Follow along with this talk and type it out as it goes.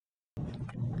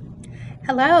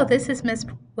Hello, this is Miss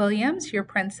Williams, your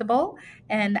principal,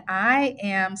 and I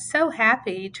am so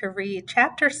happy to read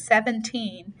Chapter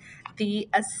 17, The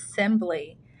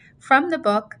Assembly, from the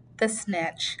book The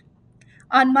Snitch.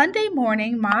 On Monday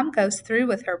morning, Mom goes through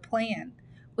with her plan.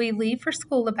 We leave for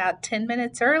school about 10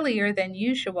 minutes earlier than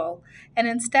usual, and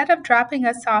instead of dropping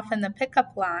us off in the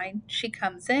pickup line, she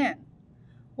comes in.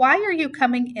 "Why are you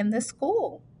coming in the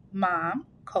school, Mom?"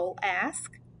 Cole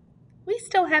asks. "We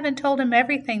still haven't told him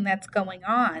everything that's going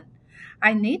on.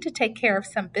 I need to take care of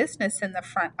some business in the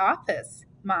front office,"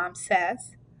 Mom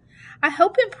says. "I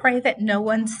hope and pray that no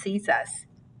one sees us.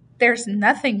 There's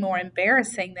nothing more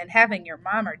embarrassing than having your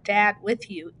mom or dad with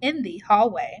you in the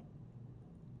hallway."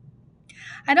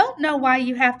 "I don't know why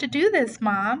you have to do this,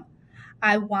 Mom,"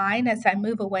 I whine as I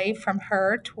move away from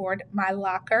her toward my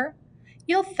locker.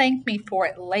 "You'll thank me for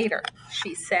it later,"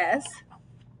 she says.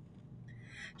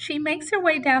 She makes her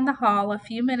way down the hall a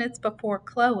few minutes before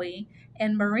Chloe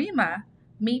and Marima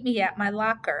meet me at my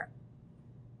locker.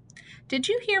 "Did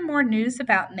you hear more news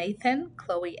about Nathan?"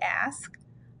 Chloe asked.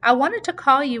 "I wanted to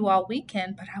call you all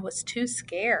weekend, but I was too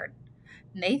scared.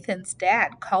 Nathan's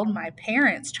dad called my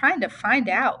parents trying to find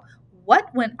out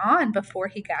what went on before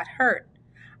he got hurt.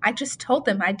 I just told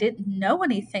them I didn't know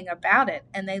anything about it,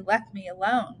 and they left me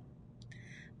alone."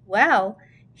 "Well,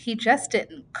 he just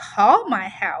didn't call my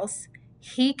house.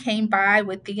 He came by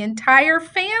with the entire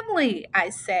family," I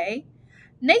say.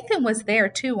 "Nathan was there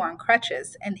too on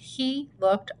crutches, and he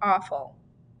looked awful."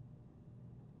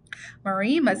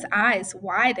 Marima's eyes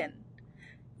widen.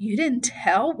 "You didn't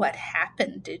tell what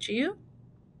happened, did you?"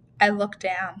 I look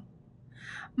down.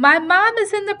 "My mom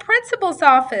is in the principal's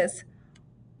office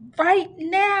right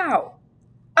now."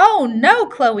 "Oh no,"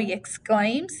 Chloe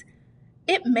exclaims.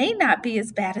 "It may not be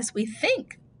as bad as we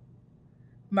think."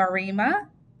 Marima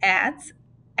adds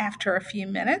after a few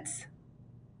minutes,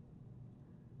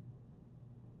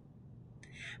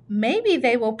 "Maybe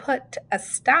they will put a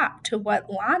stop to what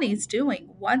Lonnie's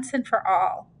doing once and for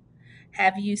all."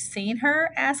 "Have you seen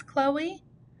her?" asked Chloe.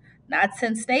 "Not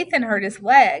since Nathan hurt his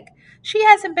leg. She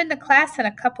hasn't been to class in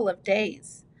a couple of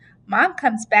days." Mom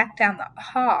comes back down the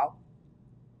hall.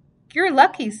 "You're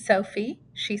lucky, Sophie,"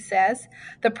 she says.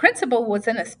 "The principal was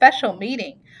in a special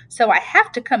meeting, so I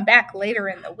have to come back later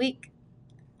in the week."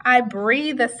 I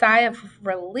breathe a sigh of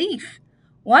relief.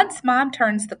 Once Mom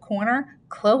turns the corner,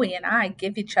 Chloe and I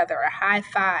give each other a high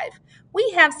five.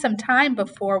 We have some time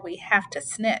before we have to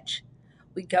snitch.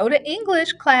 We go to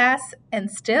English class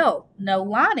and still no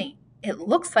Lonnie. It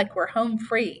looks like we're home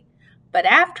free. But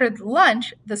after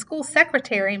lunch, the school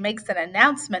secretary makes an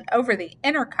announcement over the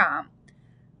intercom.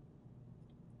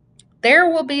 "There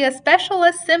will be a special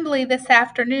assembly this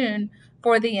afternoon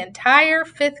for the entire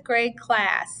fifth grade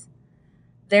class."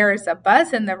 There is a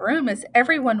buzz in the room as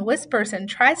everyone whispers and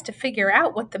tries to figure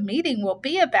out what the meeting will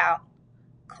be about.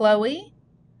 Chloe,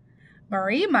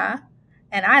 Marima,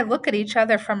 and I look at each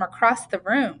other from across the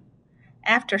room.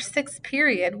 After sixth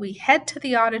period, we head to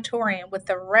the auditorium with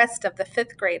the rest of the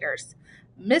fifth graders.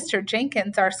 Mr.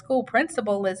 Jenkins, our school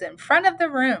principal, is in front of the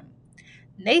room.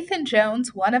 Nathan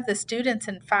Jones, one of the students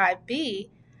in 5B,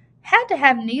 had to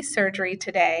have knee surgery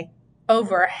today.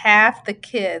 Over half the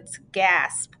kids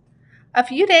gasp. A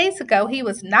few days ago, he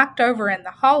was knocked over in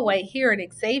the hallway here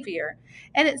at Xavier,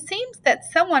 and it seems that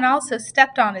someone also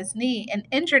stepped on his knee and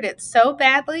injured it so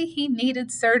badly he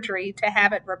needed surgery to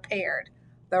have it repaired.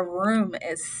 The room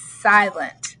is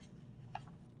silent.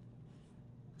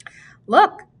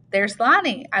 "Look, there's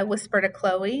Lonnie," I whisper to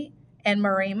Chloe. "And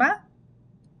Marima?"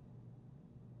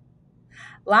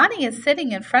 Lonnie is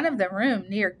sitting in front of the room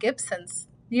near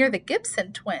the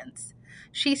Gibson twins.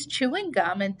 She's chewing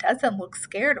gum and doesn't look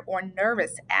scared or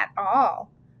nervous at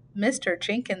all. Mr.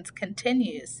 Jenkins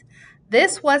continues,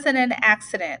 "This wasn't an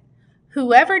accident.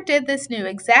 Whoever did this knew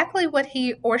exactly what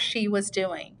he or she was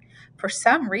doing. For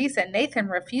some reason, Nathan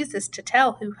refuses to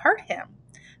tell who hurt him.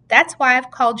 That's why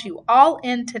I've called you all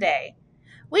in today.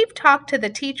 We've talked to the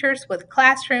teachers with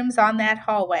classrooms on that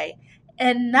hallway,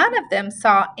 and none of them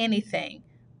saw anything.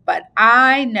 But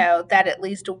I know that at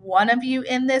least one of you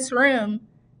in this room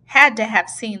had to have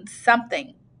seen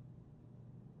something."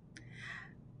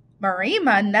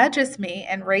 Marima nudges me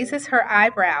and raises her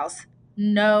eyebrows.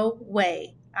 "No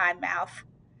way," I mouth.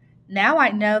 "Now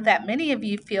I know that many of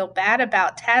you feel bad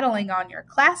about tattling on your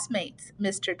classmates,"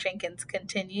 Mr. Jenkins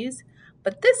continues,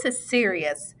 "but this is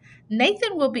serious.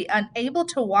 Nathan will be unable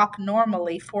to walk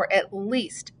normally for at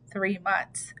least 3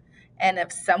 months. And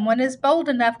if someone is bold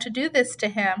enough to do this to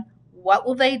him, what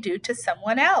will they do to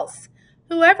someone else?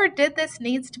 Whoever did this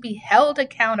needs to be held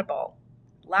accountable."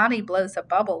 Lonnie blows a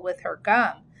bubble with her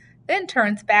gum, then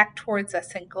turns back towards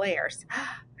us and glares.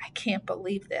 "I can't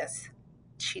believe this."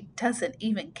 she doesn't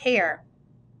even care.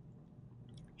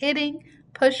 Hitting,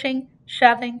 pushing,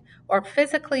 shoving, or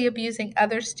physically abusing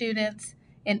other students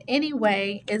in any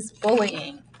way is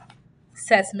bullying,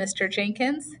 says Mr.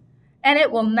 Jenkins, and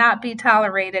it will not be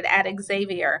tolerated at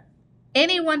Xavier.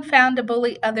 Anyone found to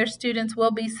bully other students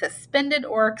will be suspended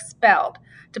or expelled,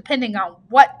 depending on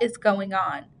what is going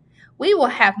on. We will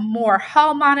have more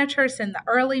hall monitors in the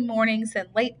early mornings and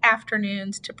late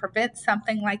afternoons to prevent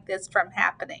something like this from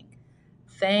happening.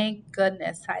 Thank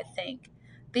goodness, I think.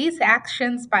 These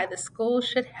actions by the school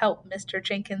should help, Mr.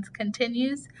 Jenkins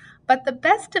continues, but the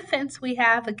best defense we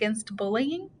have against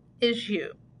bullying is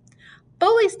you.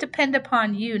 Bullies depend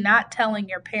upon you not telling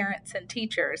your parents and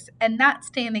teachers and not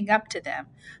standing up to them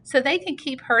so they can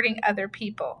keep hurting other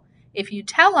people. If you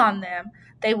tell on them,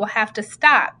 they will have to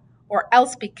stop or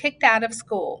else be kicked out of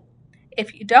school.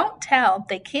 If you don't tell,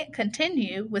 they can't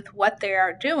continue with what they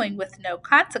are doing with no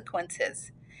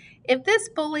consequences. If this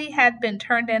bully had been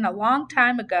turned in a long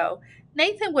time ago,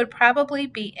 Nathan would probably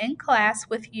be in class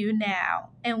with you now,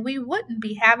 and we wouldn't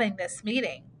be having this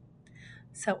meeting.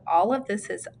 So all of this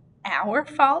is our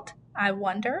fault, I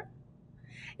wonder?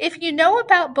 If you know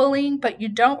about bullying but you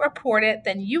don't report it,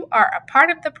 then you are a part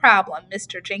of the problem,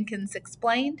 Mr. Jenkins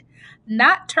explained.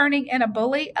 Not turning in a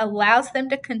bully allows them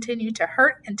to continue to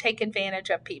hurt and take advantage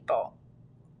of people.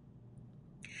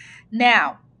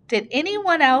 Now, did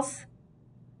anyone else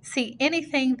see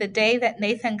anything the day that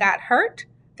Nathan got hurt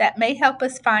that may help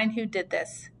us find who did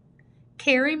this?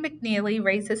 Carrie McNeely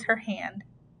raises her hand.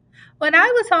 When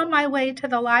I was on my way to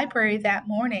the library that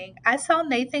morning, I saw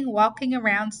Nathan walking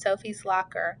around Sophie's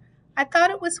locker. I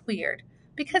thought it was weird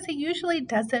because he usually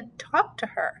doesn't talk to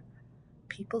her.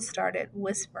 People started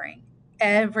whispering.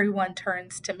 Everyone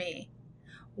turns to me.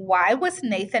 Why was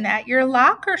Nathan at your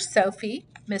locker, Sophie?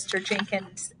 Mr.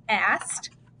 Jenkins asked.